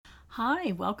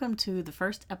Hi, welcome to the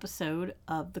first episode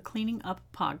of the Cleaning Up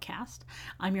Podcast.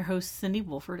 I'm your host, Cindy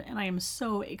Wolford, and I am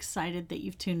so excited that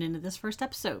you've tuned into this first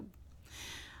episode.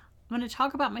 I'm going to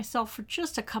talk about myself for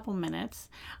just a couple minutes.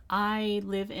 I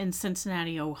live in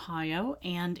Cincinnati, Ohio,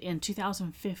 and in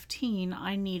 2015,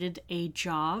 I needed a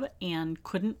job and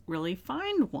couldn't really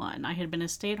find one. I had been a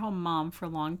stay-at-home mom for a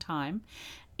long time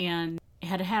and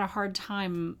had a hard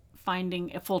time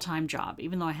finding a full-time job.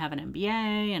 Even though I have an MBA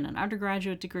and an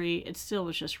undergraduate degree, it still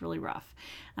was just really rough.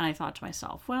 And I thought to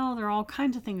myself, well, there are all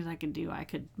kinds of things I could do. I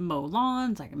could mow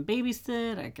lawns, I can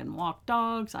babysit, I can walk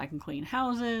dogs, I can clean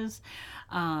houses.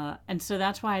 And so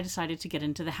that's why I decided to get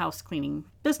into the house cleaning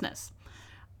business.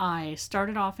 I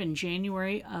started off in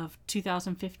January of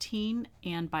 2015,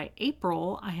 and by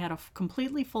April, I had a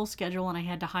completely full schedule and I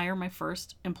had to hire my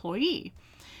first employee.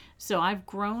 So I've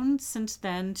grown since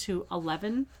then to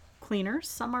 11 cleaners.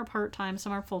 Some are part-time,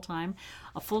 some are full-time,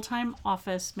 a full-time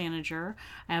office manager.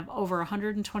 I have over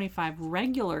 125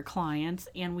 regular clients,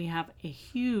 and we have a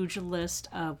huge list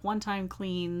of one-time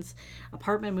cleans,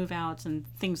 apartment move-outs, and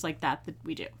things like that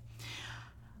we do.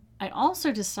 I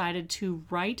also decided to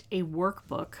write a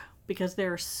workbook because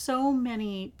there are so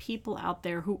many people out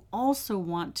there who also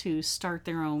want to start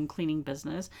their own cleaning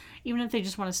business, even if they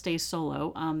just want to stay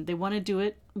solo. They want to do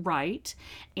it right,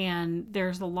 and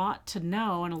there's a lot to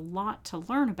know and a lot to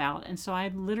learn about. And so I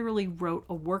literally wrote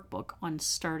a workbook on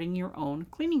starting your own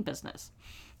cleaning business.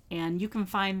 And you can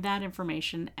find that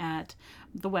information at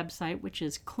the website, which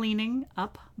is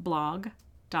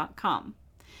cleaningupblog.com.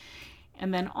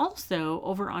 And then also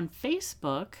over on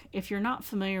Facebook, if you're not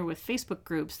familiar with Facebook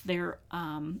groups, there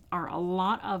are a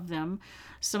lot of them.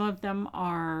 Some of them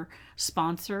are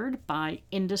sponsored by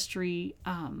industry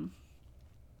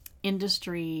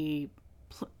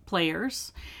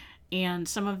players, and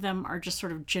some of them are just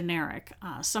sort of generic.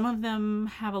 Some of them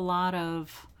have a lot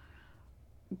of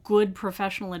good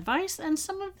professional advice, and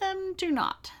some of them do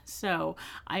not. So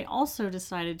I also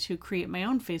decided to create my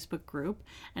own Facebook group,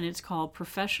 and it's called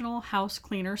Professional House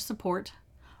Cleaner Support,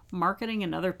 Marketing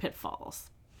and Other Pitfalls.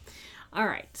 All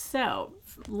right, so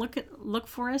look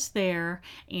for us there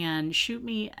and shoot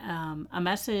me a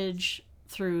message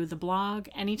through the blog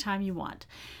anytime you want.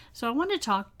 So I want to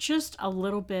talk just a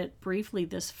little bit briefly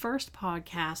this first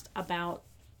podcast about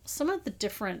some of the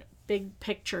different big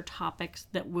picture topics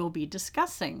that we'll be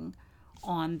discussing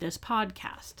on this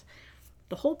podcast.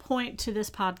 The whole point to this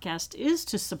podcast is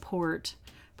to support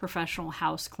professional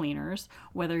house cleaners,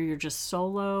 whether you're just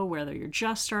solo, whether you're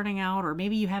just starting out, or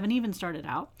maybe you haven't even started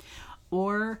out,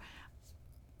 or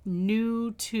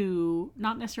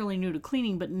not necessarily new to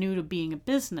cleaning, but new to being a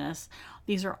business.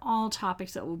 These are all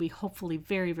topics that will be hopefully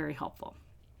very, very helpful.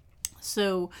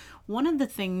 So one of the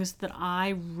things that I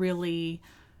really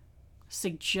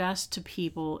suggest to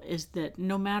people is that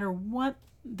no matter what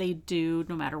they do,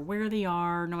 no matter where they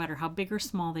are, no matter how big or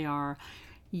small they are,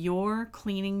 your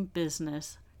cleaning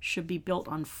business should be built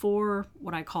on 4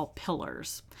 what I call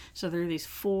pillars. So there are these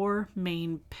 4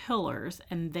 main pillars,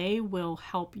 and they will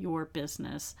help your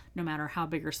business no matter how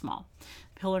big or small.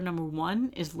 Pillar number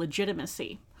 1 is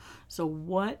legitimacy. So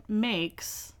what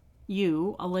makes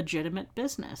you a legitimate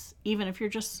business, even if you're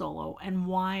just solo, and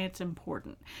why it's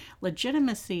important.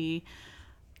 Legitimacy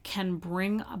can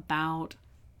bring about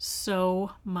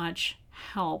so much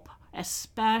help,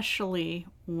 especially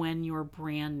when you're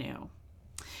brand new.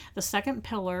 The second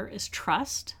pillar is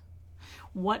trust.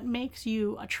 What makes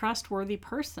you a trustworthy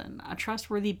person, a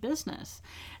trustworthy business?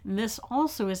 And this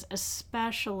also is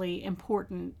especially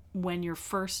important when you're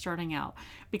first starting out,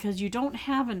 because you don't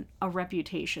have a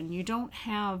reputation, you don't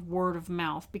have word of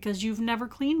mouth, because you've never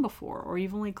cleaned before, or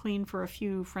you've only cleaned for a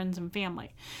few friends and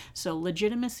family. So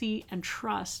legitimacy and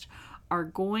trust are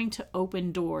going to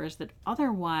open doors that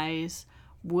otherwise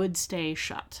would stay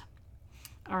shut.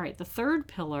 All right, the third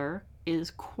pillar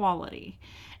is quality.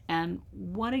 And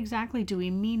what exactly do we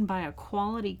mean by a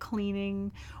quality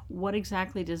cleaning? What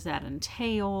exactly does that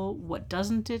entail? What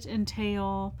doesn't it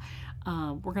entail?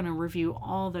 We're going to review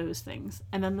all those things.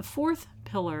 And then the fourth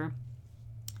pillar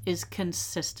is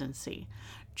consistency.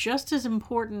 Just as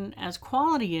important as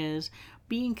quality is,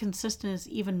 being consistent is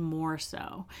even more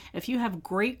so. If you have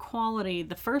great quality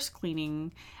the first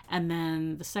cleaning, and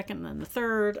then the second and then the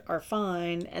third are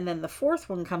fine, and then the fourth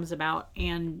one comes about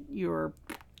and you're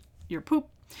poop,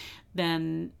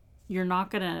 then you're not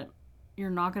gonna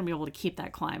be able to keep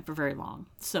that client for very long.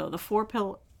 So the four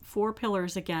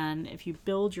pillars, again, if you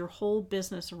build your whole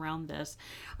business around this,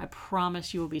 I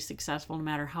promise you will be successful no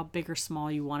matter how big or small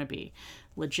you want to be.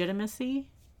 Legitimacy,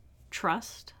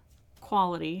 trust,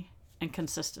 quality, and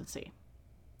consistency.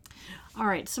 All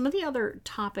right, some of the other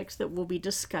topics that we'll be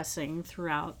discussing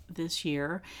throughout this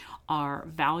year are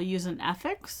values and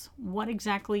ethics. What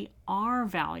exactly are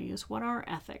values? What are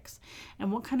ethics?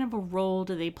 And what kind of a role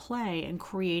do they play in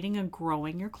creating and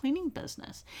growing your cleaning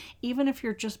business? Even if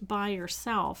you're just by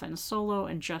yourself and solo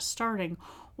and just starting,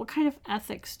 what kind of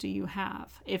ethics do you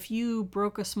have? If you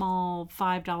broke a small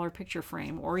 $5 picture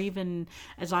frame, or even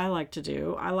as I like to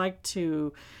do, I like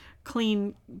to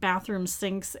clean bathroom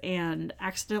sinks and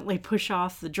accidentally push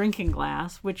off the drinking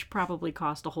glass, which probably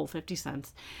cost a whole 50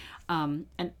 cents. And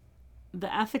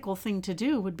the ethical thing to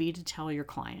do would be to tell your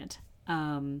client.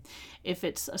 If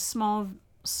it's a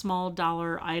small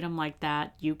dollar item like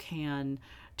that, you can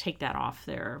take that off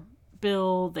their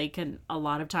bill. They can, a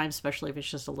lot of times, especially if it's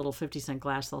just a little 50-cent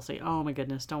glass, they'll say, oh my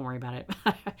goodness, don't worry about it.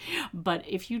 But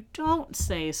if you don't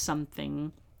say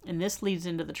something, and this leads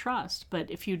into the trust, but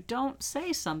if you don't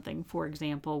say something, for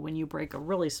example, when you break a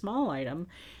really small item,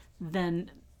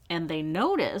 then, and they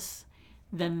notice,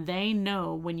 then they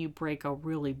know when you break a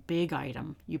really big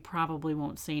item, you probably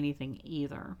won't say anything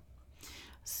either.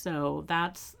 So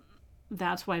that's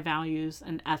why values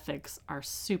and ethics are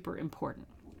super important.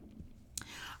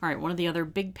 All right, one of the other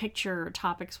big picture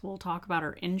topics we'll talk about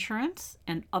are insurance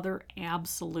and other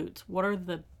absolutes. What are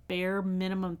the bare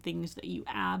minimum things that you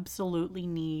absolutely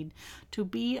need to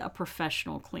be a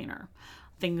professional cleaner?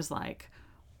 Things like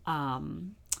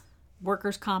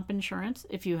workers' comp insurance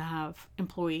if you have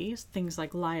employees, things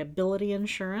like liability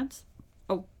insurance,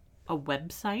 a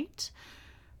website,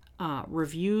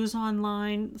 reviews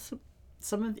online.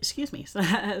 Some of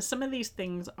these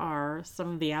things are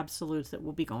some of the absolutes that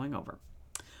we'll be going over.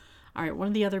 All right, one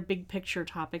of the other big picture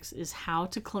topics is how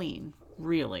to clean.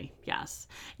 Really, yes.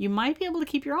 You might be able to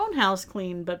keep your own house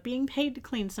clean, but being paid to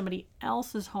clean somebody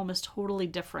else's home is totally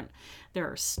different.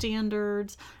 There are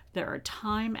standards, there are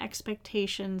time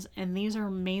expectations, and these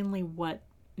are mainly what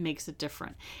makes it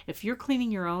different. If you're cleaning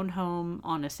your own home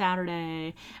on a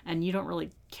Saturday and you don't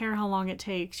really care how long it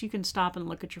takes, you can stop and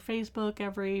look at your Facebook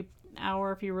every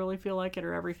hour if you really feel like it,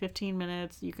 or every 15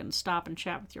 minutes. You can stop and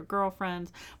chat with your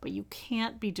girlfriends, but you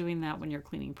can't be doing that when you're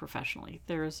cleaning professionally.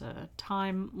 There's a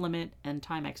time limit and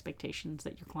time expectations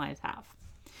that your clients have.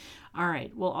 All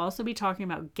right, we'll also be talking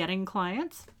about getting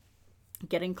clients.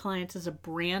 Getting clients as a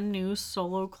brand new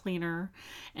solo cleaner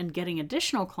and getting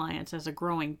additional clients as a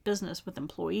growing business with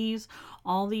employees.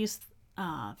 All these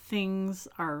things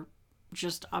are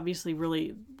just obviously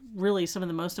really some of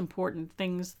the most important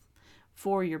things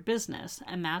for your business,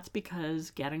 and that's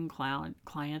because getting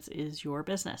clients is your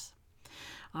business.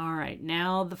 All right,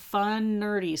 now the fun,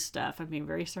 nerdy stuff. I'm being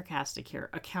very sarcastic here.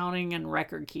 Accounting and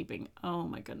record keeping. Oh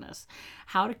my goodness.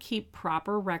 How to keep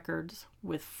proper records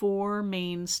with 4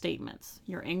 main statements: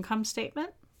 your income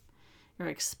statement, your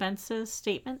expenses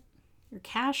statement, your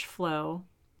cash flow,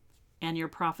 and your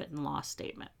profit and loss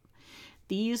statement.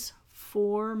 These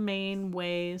 4 main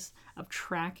ways of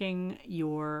tracking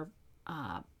your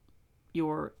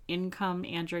income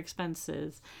and your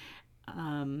expenses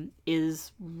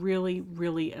is really,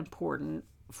 really important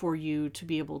for you to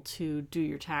be able to do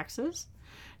your taxes,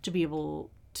 to be able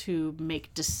to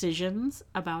make decisions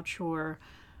about your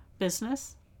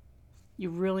business. You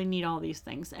really need all these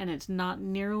things, and it's not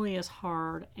nearly as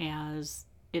hard as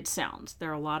it sounds. There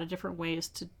are a lot of different ways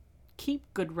to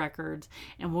keep good records,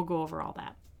 and we'll go over all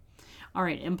that. All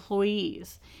right,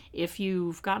 employees. If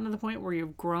you've gotten to the point where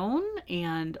you've grown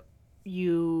and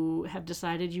you have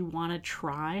decided you want to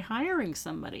try hiring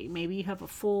somebody, maybe you have a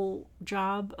full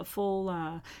job, a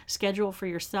full schedule for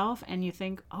yourself, and you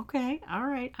think, okay, all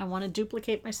right, I want to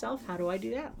duplicate myself. How do I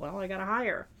do that? Well, I got to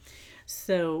hire.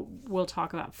 So we'll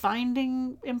talk about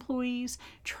finding employees,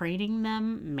 training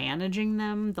them, managing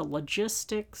them, the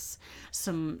logistics,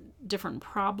 some different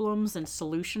problems and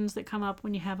solutions that come up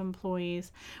when you have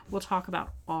employees. We'll talk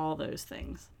about all those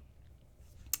things.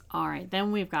 All right,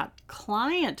 then we've got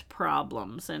client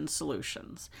problems and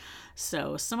solutions.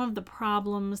 So some of the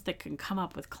problems that can come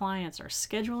up with clients are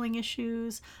scheduling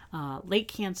issues,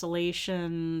 late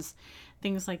cancellations,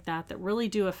 things like that really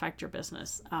do affect your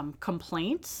business.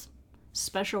 Complaints,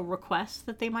 special requests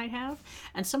that they might have,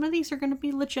 and some of these are going to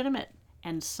be legitimate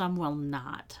and some will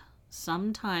not.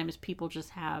 Sometimes people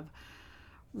just have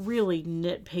really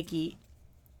nitpicky,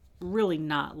 really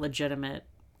not legitimate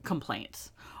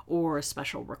complaints or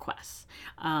special requests.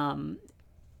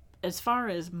 As far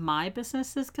as my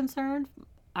business is concerned,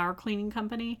 our cleaning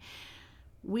company,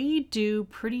 we do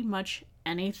pretty much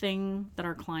anything that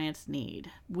our clients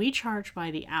need. We charge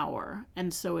by the hour,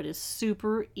 and so it is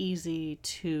super easy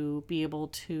to be able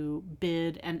to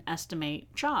bid and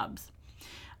estimate jobs.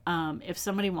 If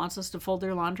somebody wants us to fold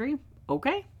their laundry,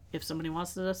 okay, If somebody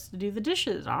wants us to do the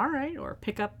dishes, all right, or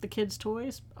pick up the kids'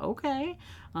 toys, okay.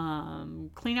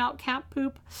 Clean out cat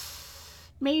poop,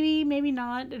 maybe, maybe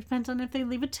not. It depends on if they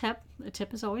leave a tip. A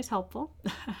tip is always helpful.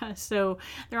 So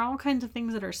there are all kinds of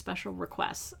things that are special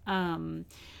requests.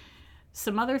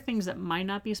 Some other things that might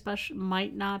not be special,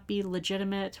 might not be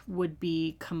legitimate, would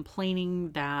be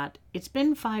complaining that it's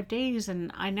been 5 days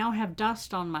and I now have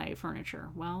dust on my furniture.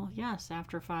 Well, yes,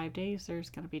 after 5 days, there's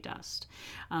going to be dust,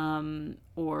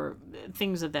 or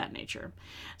things of that nature.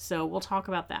 So we'll talk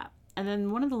about that. And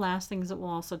then one of the last things that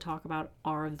we'll also talk about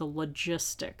are the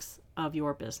logistics of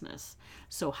your business.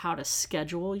 So how to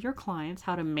schedule your clients,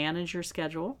 how to manage your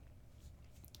schedule,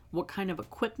 what kind of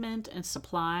equipment and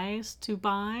supplies to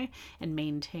buy and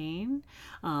maintain.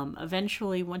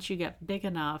 Eventually, once you get big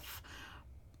enough,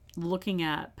 looking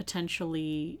at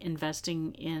potentially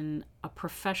investing in a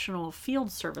professional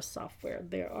field service software.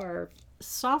 There are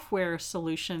software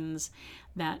solutions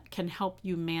that can help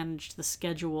you manage the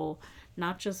schedule,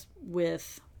 not just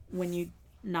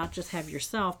not just have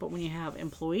yourself, but when you have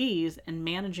employees, and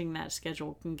managing that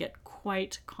schedule can get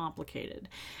quite complicated.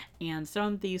 And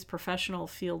some of these professional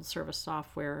field service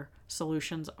software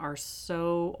solutions are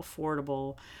so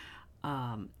affordable.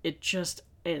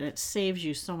 It saves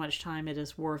you so much time. It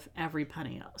is worth every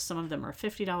penny. Some of them are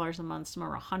 $50 a month, some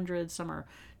are $100, some are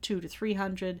 $200 to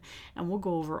 $300, and we'll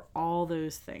go over all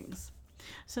those things.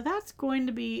 So that's going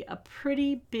to be a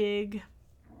pretty big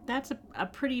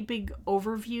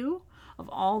overview of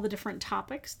all the different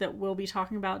topics that we'll be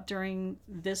talking about during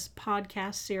this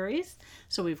podcast series.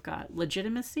 So we've got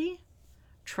legitimacy,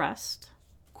 trust,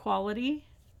 quality,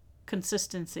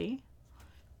 consistency,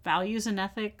 values and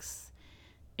ethics,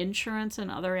 insurance and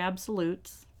other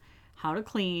absolutes, how to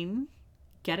clean,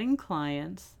 getting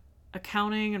clients,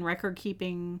 accounting and record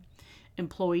keeping,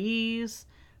 employees,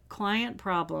 client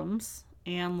problems,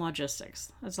 and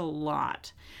logistics. That's a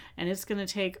lot. And it's going to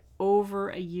take over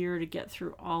a year to get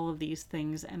through all of these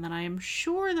things. And then I am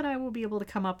sure that I will be able to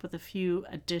come up with a few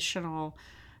additional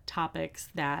topics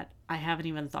that I haven't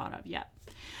even thought of yet.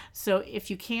 So if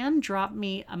you can, drop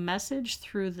me a message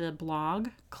through the blog,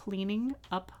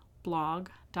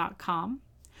 cleaningupblog.com,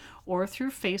 or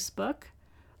through Facebook.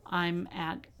 I'm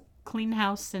at Clean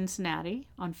House Cincinnati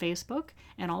on Facebook,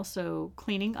 and also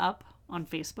Cleaning Up on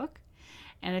Facebook.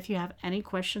 And if you have any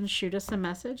questions, shoot us a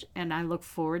message, and I look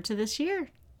forward to this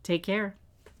year. Take care.